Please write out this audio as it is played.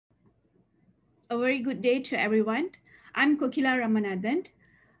A very good day to everyone. I'm Kokila Ramanathan,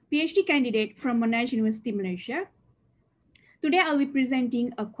 PhD candidate from Monash University, Malaysia. Today, I'll be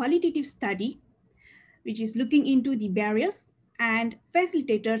presenting a qualitative study which is looking into the barriers and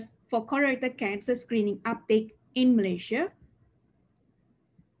facilitators for colorectal cancer screening uptake in Malaysia.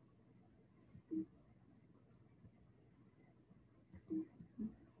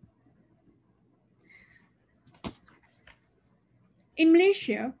 In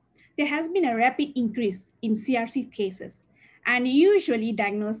Malaysia, there has been a rapid increase in CRC cases and usually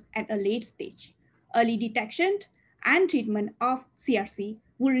diagnosed at a late stage. Early detection and treatment of CRC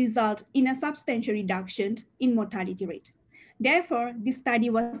will result in a substantial reduction in mortality rate. Therefore, this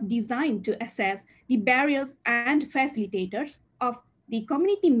study was designed to assess the barriers and facilitators of the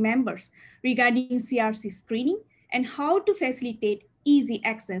community members regarding CRC screening and how to facilitate easy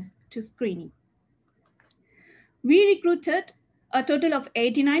access to screening. We recruited a total of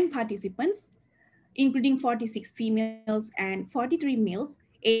 89 participants, including 46 females and 43 males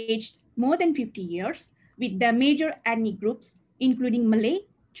aged more than 50 years, with the major ethnic groups, including Malay,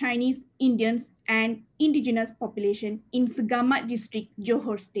 Chinese, Indians, and indigenous population in Segamat District,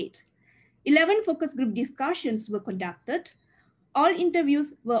 Johor State. 11 focus group discussions were conducted. All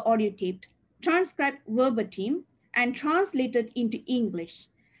interviews were audio taped, transcribed verbatim, and translated into English.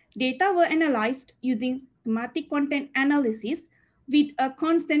 Data were analyzed using thematic content analysis with a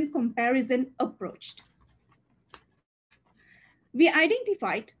constant comparison approach. We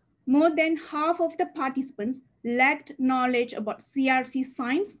identified more than half of the participants lacked knowledge about CRC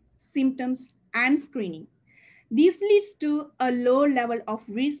signs, symptoms, and screening. This leads to a low level of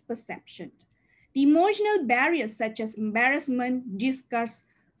risk perception. The emotional barriers such as embarrassment, disgust,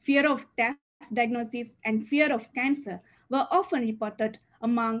 fear of test diagnosis, and fear of cancer were often reported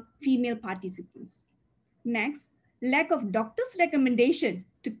among female participants. Next, lack of doctor's recommendation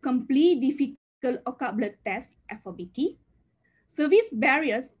to complete the fecal occult blood test, FOBT. Service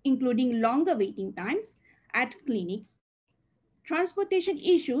barriers, including longer waiting times at clinics. Transportation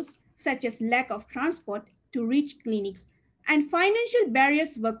issues, such as lack of transport to reach clinics. And financial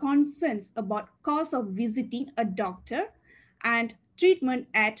barriers were concerns about cost of visiting a doctor and treatment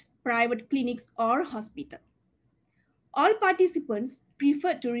at private clinics or hospital. All participants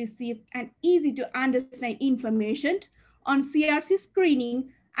preferred to receive an easy to understand information on CRC screening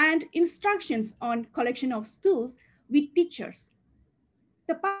and instructions on collection of stools with pictures.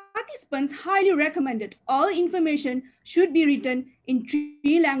 The participants highly recommended all information should be written in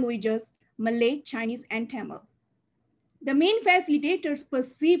 3 languages, Malay, Chinese, and Tamil. The main facilitators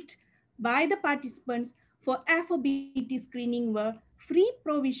perceived by the participants for FOBT screening were free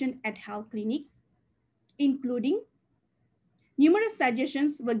provision at health clinics, including numerous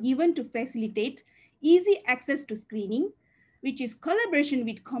suggestions were given to facilitate easy access to screening, which is collaboration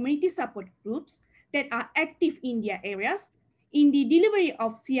with community support groups that are active in their areas in the delivery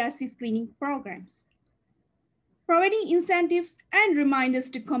of CRC screening programs, providing incentives and reminders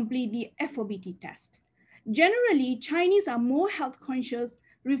to complete the FOBT test. Generally, Chinese are more health conscious,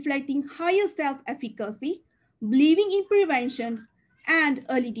 reflecting higher self-efficacy, believing in preventions and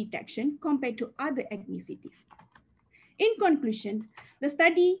early detection compared to other ethnicities. In conclusion, the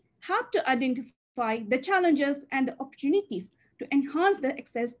study helped to identify the challenges and the opportunities to enhance the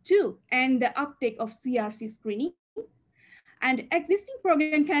access to and the uptake of CRC screening, and existing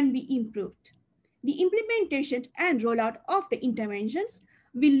program can be improved. The implementation and rollout of the interventions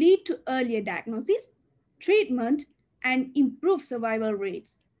will lead to earlier diagnosis, treatment, and improved survival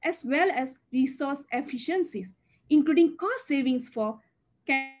rates, as well as resource efficiencies, including cost savings for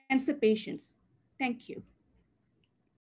cancer patients. Thank you.